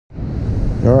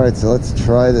Alright, so let's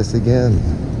try this again.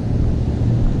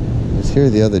 I was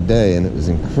here the other day and it was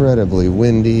incredibly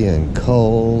windy and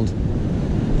cold.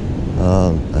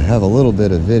 I have a little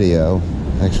bit of video.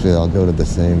 Actually, I'll go to the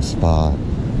same spot.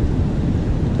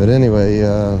 But anyway,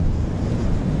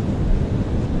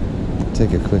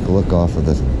 take a quick look off of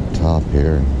the top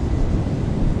here.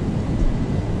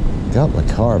 Got my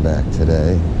car back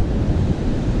today,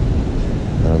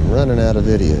 but I'm running out of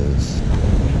videos.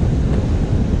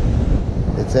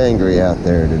 It's angry out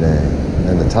there today,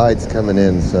 and the tide's coming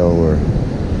in, so we're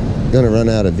gonna run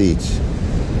out of beach.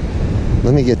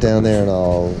 Let me get down there and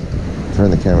I'll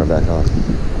turn the camera back on.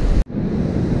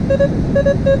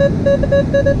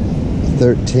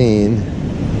 13,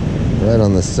 right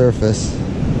on the surface.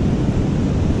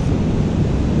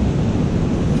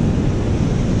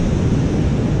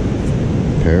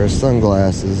 Pair of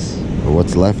sunglasses, or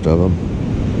what's left of them.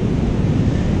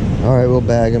 Alright, we'll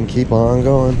bag them, keep on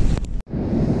going.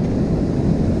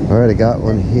 Alright, I got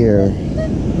one here.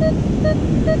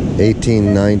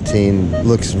 18, 19,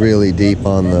 looks really deep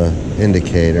on the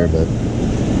indicator, but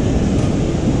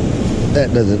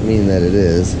that doesn't mean that it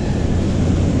is.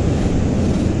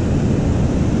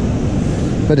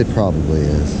 But it probably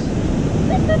is.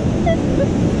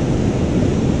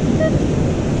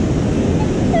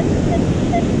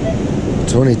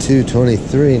 22,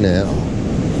 23 now.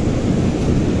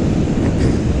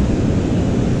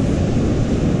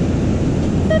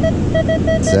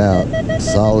 It's out.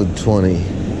 Solid 20.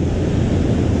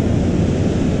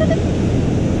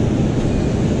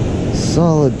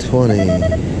 Solid 20. I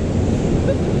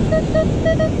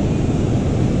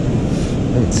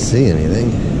don't see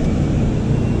anything.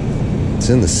 It's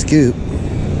in the scoop.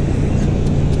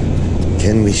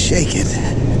 Can we shake it?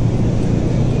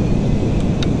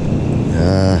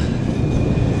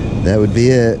 That would be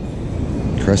it.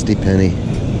 Crusty penny.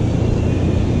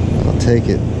 I'll take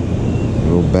it.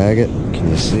 We'll bag it. Can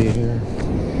you see here?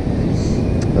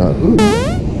 Ooh.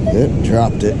 Yep,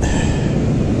 dropped it.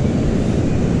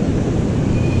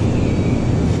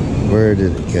 Where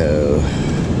did it go?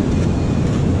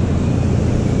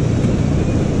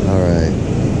 Alright.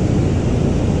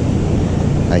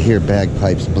 I hear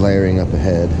bagpipes blaring up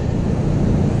ahead.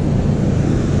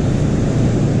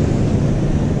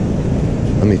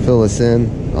 Let me fill this in,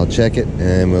 I'll check it,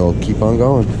 and we'll keep on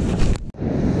going.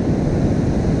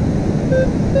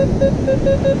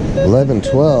 11,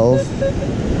 12,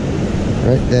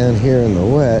 right down here in the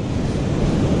wet.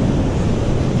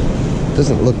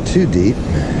 Doesn't look too deep.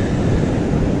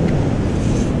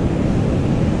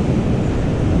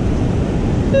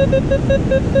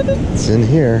 It's in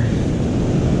here.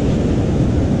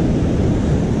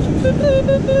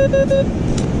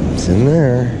 It's in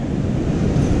there.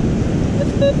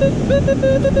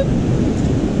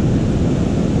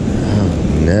 Oh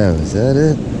no, is that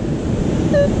it?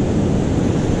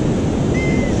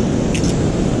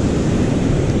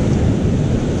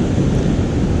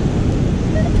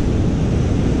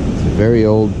 It's a very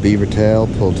old beaver tail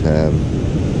pull tab.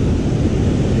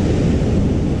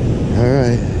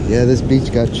 Alright, yeah, this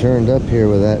beach got churned up here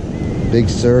with that big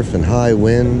surf and high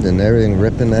wind and everything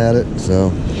ripping at it,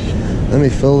 so let me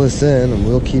fill this in and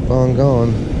we'll keep on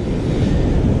going.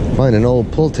 Find an old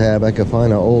pull tab, I could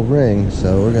find an old ring,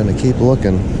 so we're gonna keep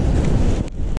looking.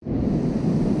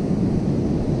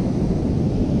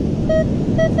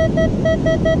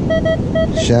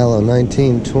 Shallow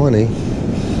 1920.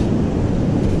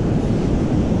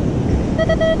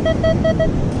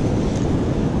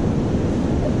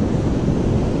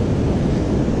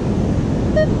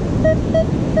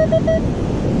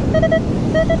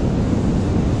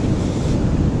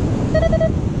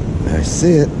 I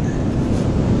see it.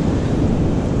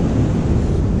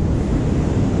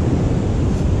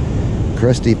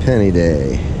 Crusty penny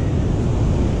day.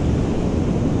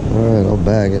 Alright, I'll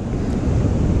bag it.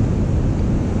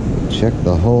 Check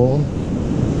the hole.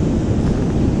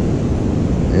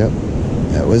 Yep,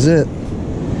 that was it.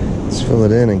 Let's fill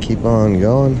it in and keep on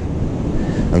going.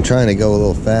 I'm trying to go a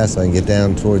little fast so I can get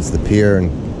down towards the pier and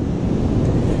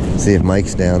see if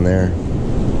Mike's down there.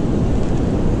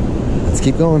 Let's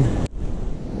keep going.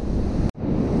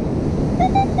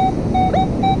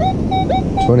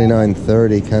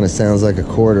 29.30 kind of sounds like a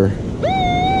quarter.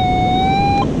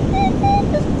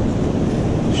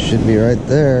 Should be right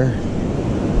there,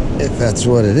 if that's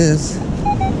what it is.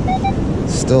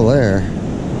 It's still there.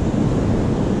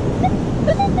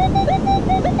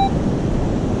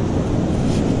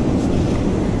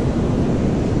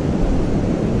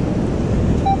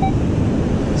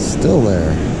 Still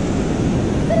there.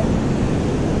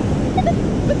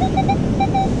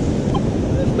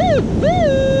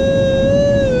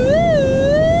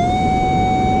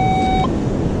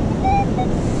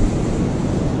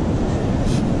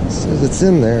 it's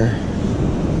in there.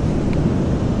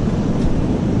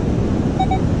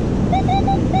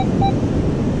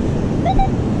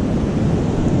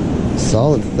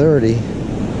 Solid 30.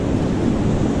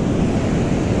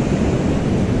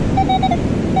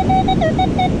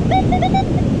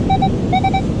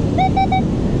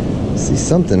 See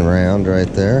something round right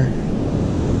there.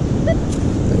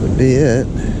 That would be it.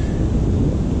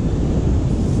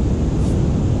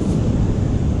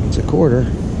 It's a quarter.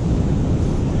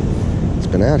 It's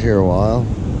been out here a while,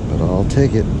 but I'll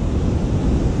take it.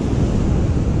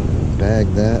 Bag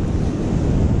that.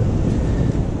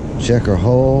 Check our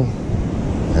hole.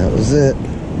 That was it.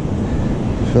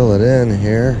 Fill it in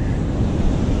here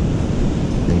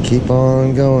and keep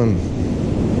on going.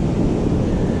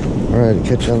 All right,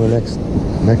 catch you on the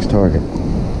next target.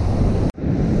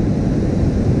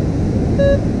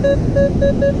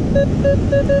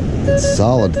 It's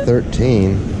solid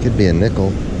 13. Could be a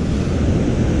nickel.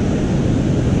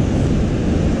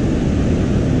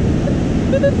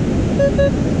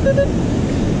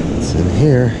 It's in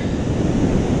here.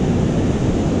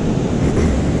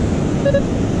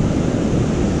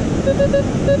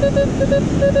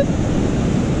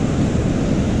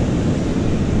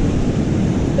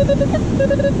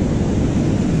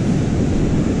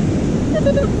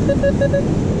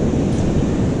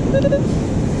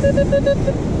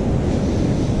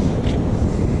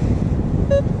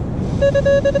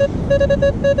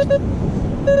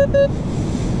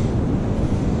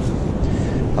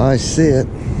 I see it.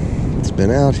 It's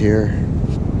been out here.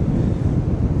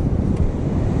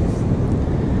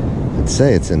 I'd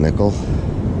say it's a nickel.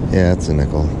 Yeah, it's a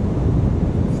nickel.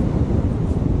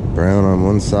 Brown on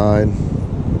one side,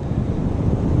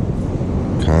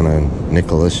 kind of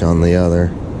nickelish on the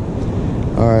other.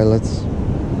 Alright, let's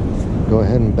go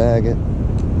ahead and bag it.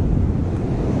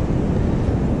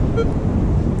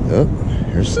 Oh,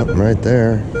 here's something right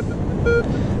there.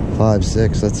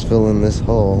 5.6. Let's fill in this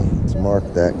hole. Let's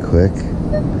mark that quick.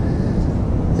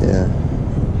 Yeah.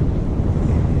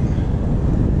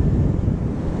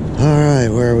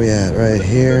 Alright, where are we at? Right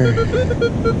here.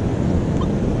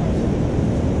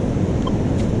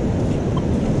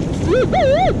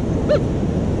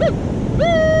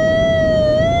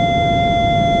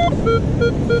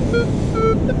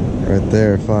 Right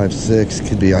there, 5.6.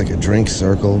 Could be like a drink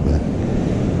circle, but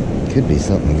could be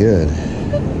something good.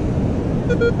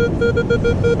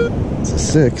 It's a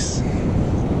 6.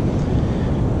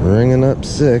 Ringing up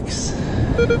 6.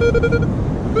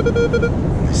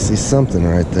 I see something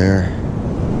right there.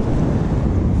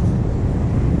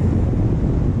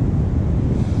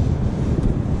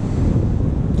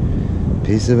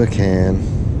 Piece of a can,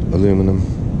 aluminum.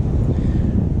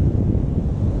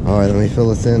 Alright, let me fill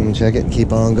this in and check it and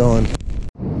keep on going.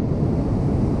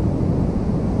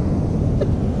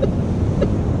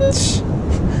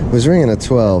 It was ringing a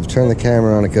 12. Turn the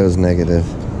camera on, it goes negative.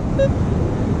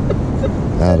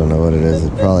 I don't know what it is.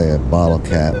 It's probably a bottle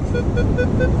cap.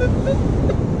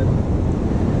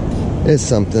 It's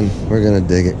something. We're gonna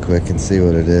dig it quick and see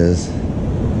what it is.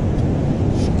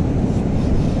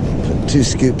 Put 2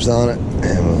 scoops on it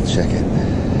and we'll check it.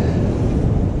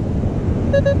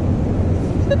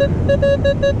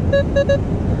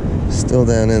 Still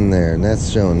down in there, and that's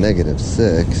showing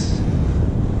 -6.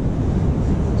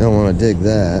 Don't want to dig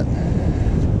that.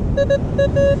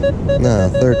 No,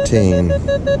 13.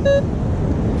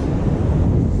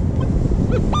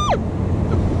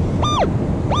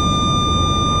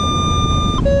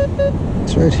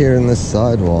 It's right here in this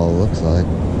sidewall, looks like.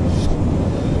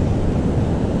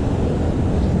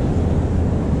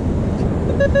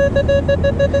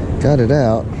 Got it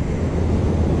out.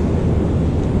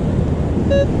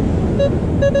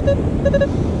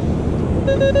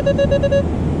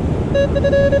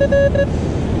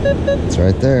 It's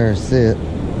right there, see it.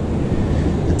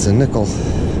 It's a nickel.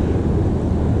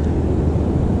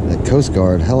 That Coast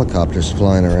Guard helicopter's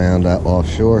flying around out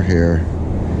offshore here.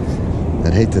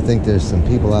 I'd hate to think there's some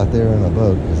people out there on a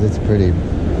boat, because it's pretty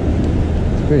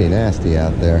nasty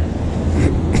out there.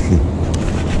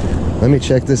 Let me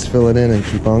check this, fill it in, and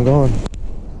keep on going.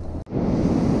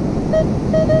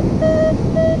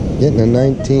 Getting a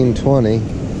 1920.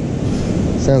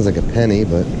 Sounds like a penny,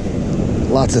 but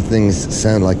lots of things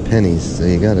sound like pennies, so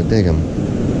you gotta dig them.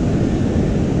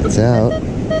 It's out.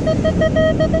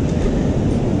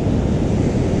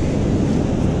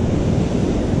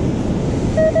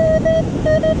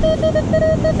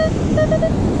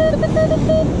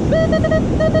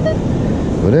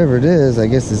 Whatever it is, I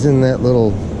guess it's in that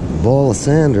little ball of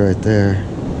sand right there.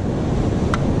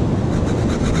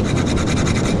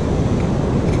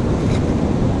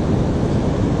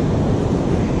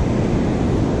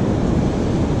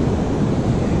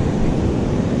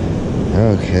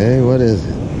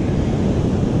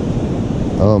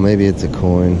 it's a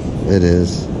coin. It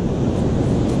is.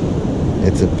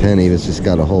 It's a penny. It's just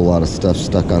got a whole lot of stuff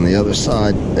stuck on the other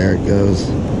side. There it goes.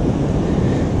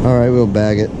 Alright, we'll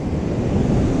bag it.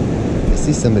 I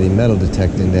see somebody metal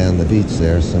detecting down the beach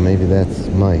there, so maybe that's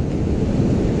Mike.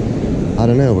 I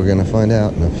don't know. We're going to find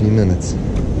out in a few minutes.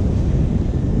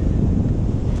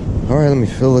 Alright, let me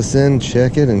fill this in,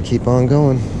 check it, and keep on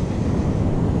going.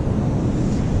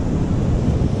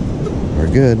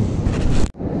 We're good.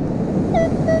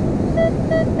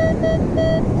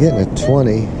 Getting a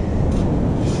 20.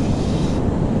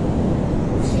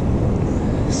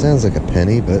 Sounds like a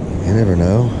penny, but you never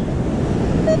know.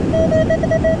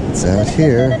 It's out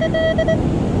here. I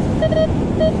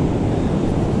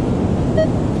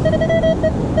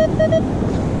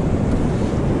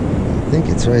think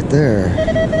it's right there.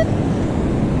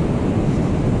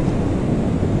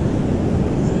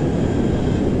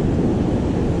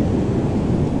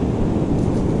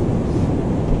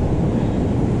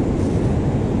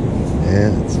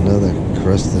 Yeah, it's another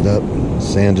crusted up,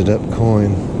 sanded up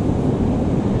coin.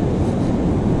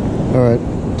 Alright,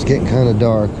 it's getting kind of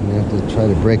dark. I'm going to have to try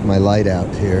to break my light out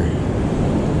here.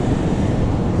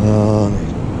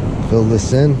 Fill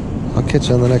this in. I'll catch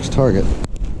you on the next target.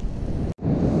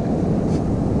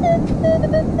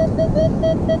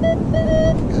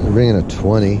 Got a ring in a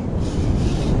 20.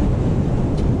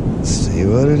 Let's see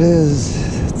what it is.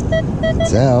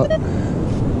 It's out.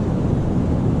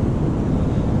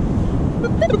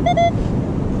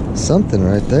 Something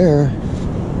right there.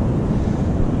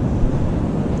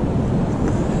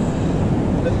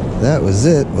 That was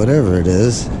it, whatever it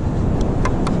is.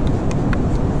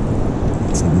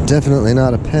 It's definitely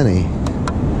not a penny.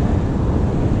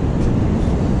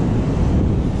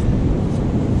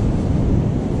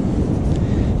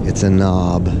 It's a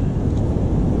knob.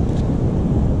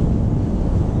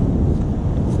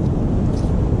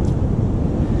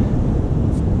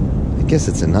 I guess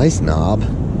it's a nice knob,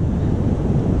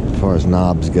 as far as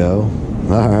knobs go.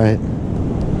 Alright.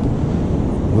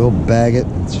 We'll bag it.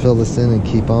 Let's fill this in and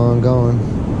keep on going.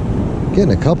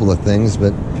 Getting a couple of things,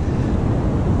 but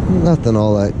nothing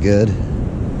all that good.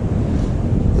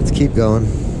 Let's keep going.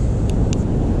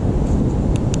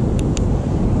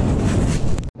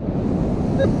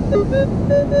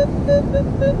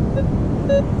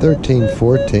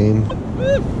 $13.14.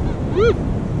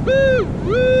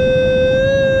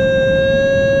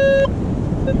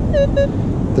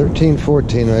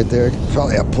 $13.14 right there.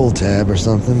 Probably a pull tab or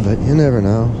something, but you never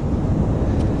know.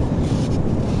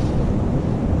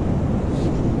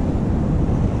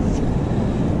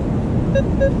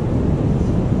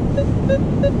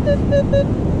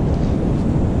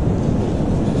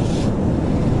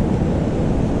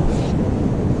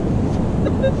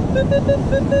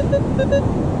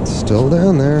 Still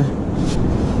down there.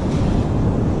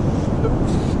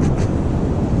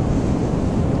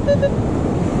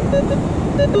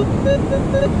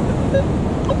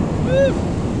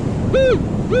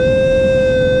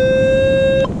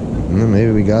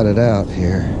 Maybe we got it out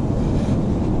here.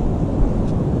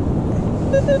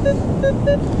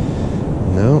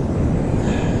 Nope.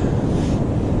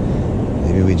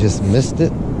 Maybe we just missed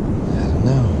it. I don't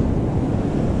know.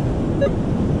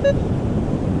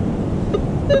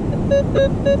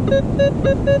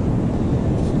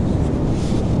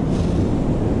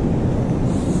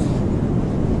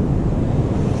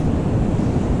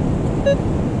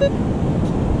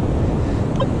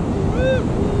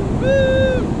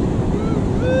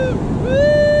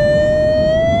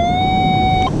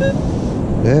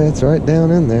 Yeah, it's right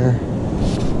down in there.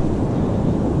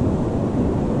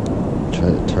 Try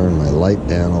to turn my light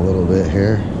down a little bit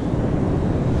here.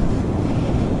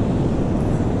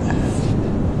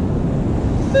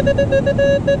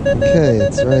 Okay,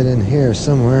 it's right in here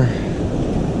somewhere.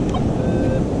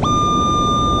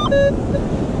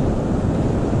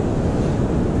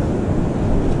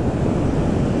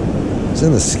 It's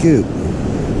in the scoop.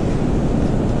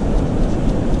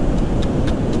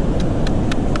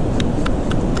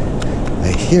 I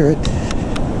hear it.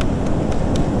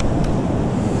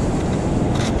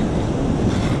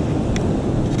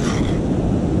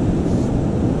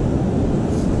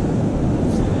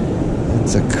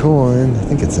 It's a coin. I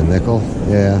think it's a nickel.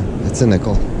 Yeah, it's a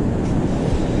nickel.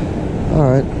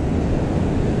 Alright.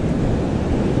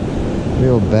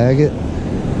 We'll bag it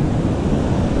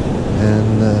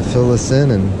and fill this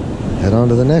in and head on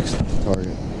to the next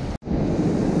target.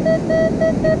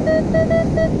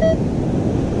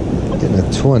 Getting a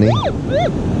 20.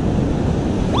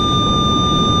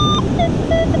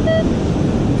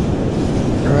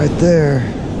 Right there.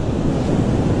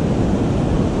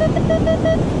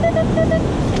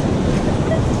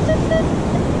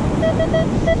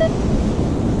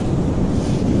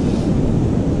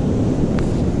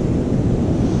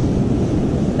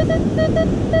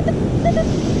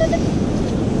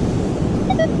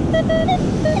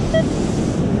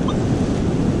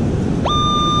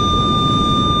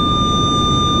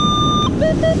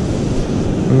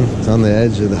 It's on the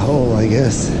edge of the hole, I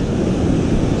guess.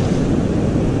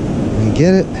 And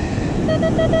get it?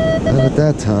 Not at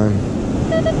that time.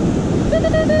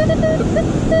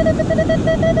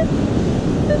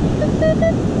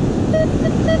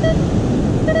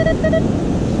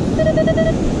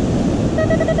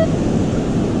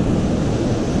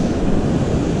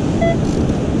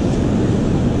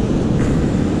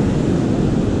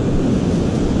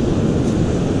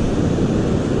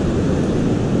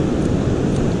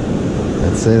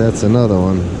 I'd say that's another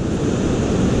one.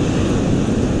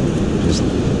 Just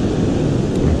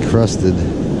encrusted.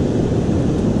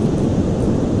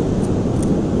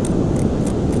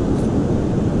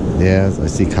 Yeah, I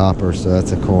see copper, so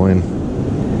that's a coin.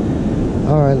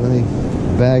 Alright, let me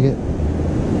bag it.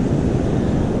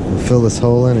 We'll fill this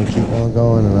hole in and keep on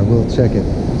going, and I will check it.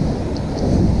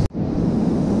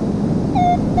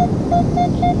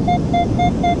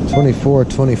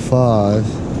 $24.25.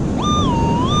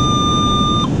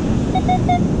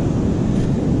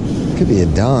 Could be a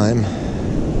dime.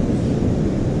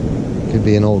 Could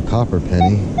be an old copper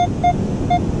penny.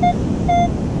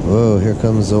 Whoa, here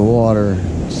comes the water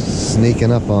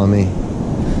sneaking up on me.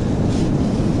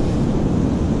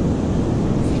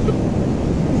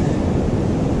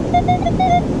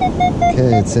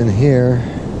 Okay, it's in here.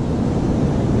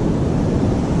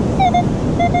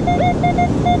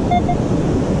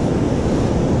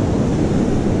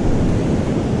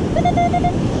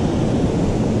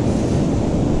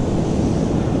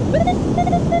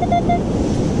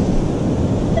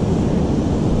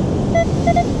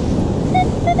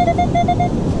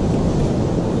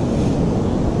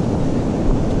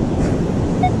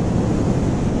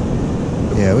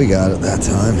 Yeah, we got it that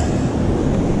time.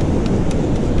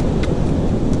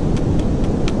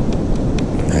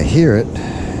 I hear it.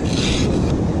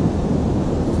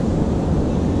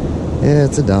 Yeah,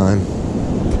 it's a dime.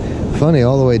 Funny,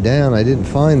 all the way down I didn't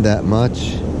find that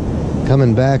much.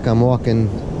 Coming back, I'm walking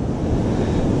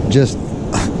just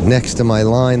next to my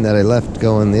line that I left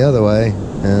going the other way,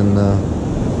 and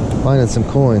finding some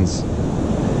coins.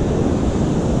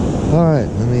 Alright,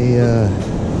 let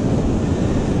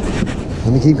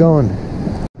me keep going.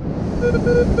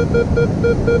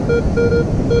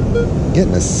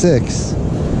 Getting a 6.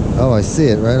 Oh, I see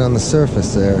it right on the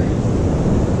surface there.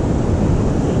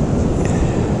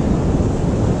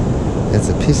 It's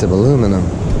a piece of aluminum.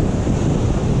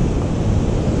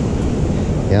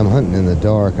 Yeah, I'm hunting in the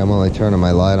dark. I'm only turning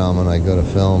my light on when I go to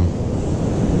film.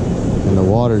 And the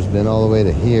water's been all the way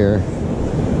to here.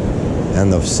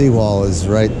 And the seawall is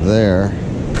right there.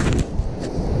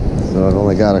 So I've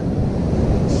only got a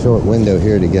short window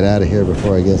here to get out of here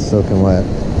before I get soaking wet.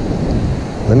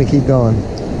 Let me keep going.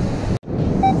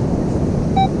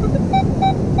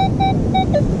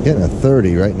 Getting a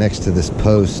 30 right next to this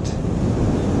post.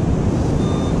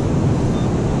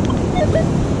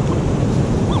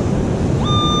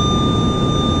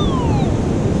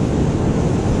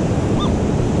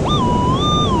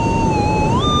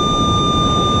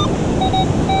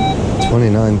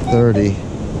 $29.30.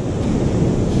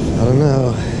 I don't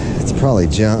know. It's probably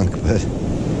junk, but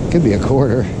it could be a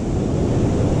quarter.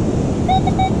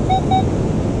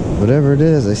 Whatever it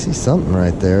is, I see something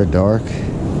right there, dark.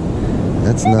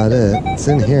 That's not it. It's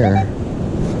in here.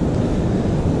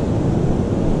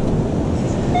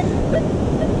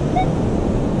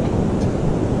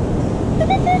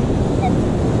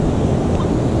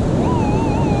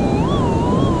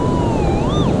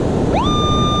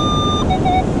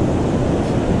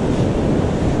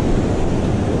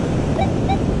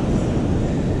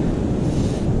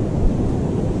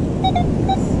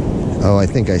 Oh, I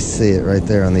think I see it right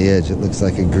there on the edge. It looks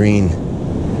like a green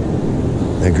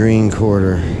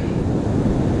quarter.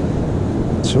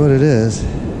 That's what it is.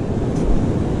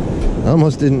 I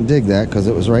almost didn't dig that because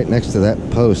it was right next to that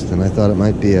post, and I thought it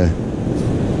might be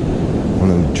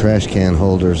one of the trash can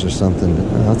holders or something, but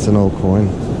no, that's an old coin.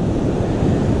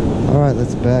 Alright,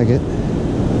 let's bag it.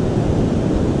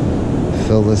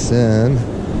 Fill this in.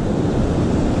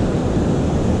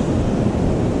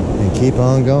 And keep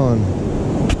on going.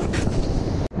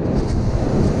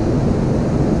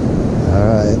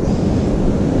 Alright,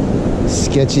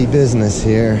 sketchy business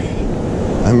here.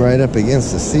 I'm right up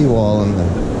against the seawall and the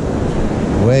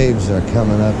waves are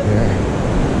coming up here.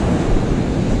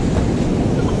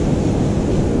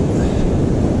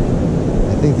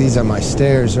 I think these are my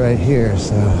stairs right here,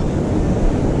 so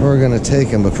we're gonna take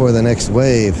them before the next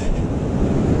wave.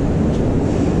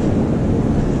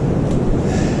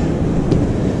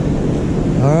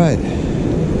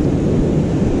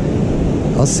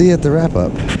 I'll see you at the wrap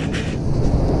up.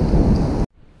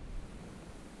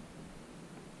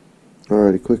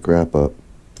 Alrighty, quick wrap up.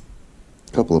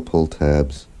 Couple of pull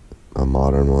tabs, a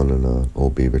modern one and an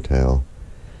old beaver tail.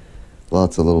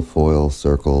 Lots of little foil,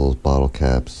 circles, bottle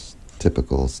caps,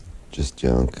 typicals, just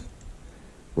junk.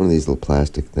 One of these little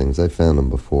plastic things, I found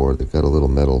them before. They've got a little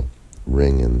metal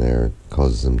ring in there. It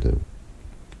causes them to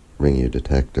ring your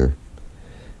detector.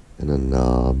 And a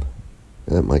knob.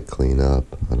 That might clean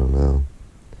up, I don't know.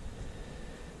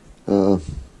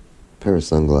 Pair of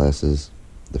sunglasses.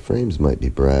 The frames might be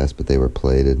brass, but they were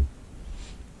plated.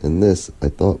 And this, I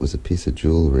thought was a piece of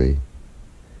jewelry.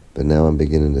 But now I'm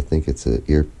beginning to think it's a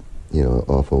ear,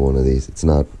 off of one of these. It's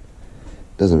not,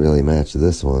 doesn't really match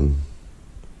this one.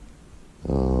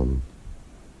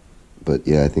 But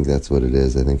yeah, I think that's what it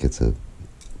is. I think it's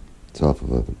off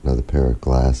of another pair of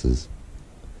glasses.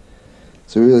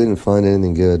 So we really didn't find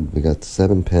anything good. We got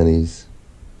 7 pennies.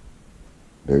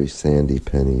 Very sandy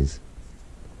pennies.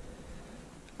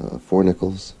 4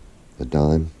 nickels, a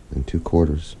dime, and 2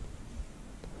 quarters.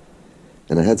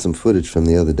 And I had some footage from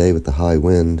the other day with the high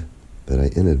wind, but I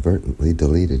inadvertently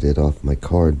deleted it off my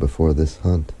card before this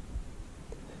hunt.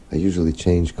 I usually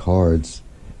change cards,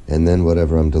 and then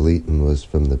whatever I'm deleting was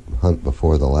from the hunt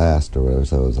before the last or whatever,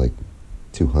 so it was like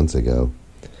 2 hunts ago.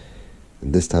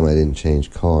 And this time I didn't change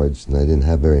cards, and I didn't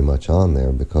have very much on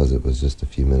there because it was just a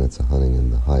few minutes of hunting in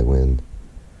the high wind.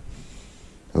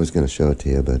 I was going to show it to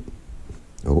you, but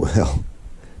oh well.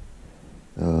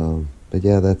 But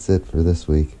yeah, that's it for this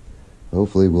week.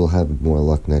 Hopefully we'll have more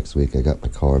luck next week. I got my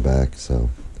car back, so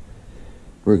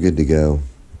we're good to go.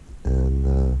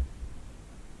 And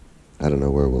I don't know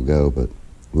where we'll go, but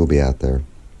we'll be out there.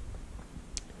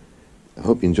 I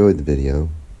hope you enjoyed the video.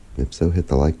 If so, hit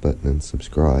the like button and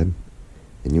subscribe,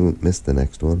 and you won't miss the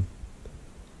next one.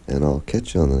 And I'll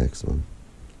catch you on the next one.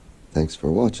 Thanks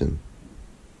for watching.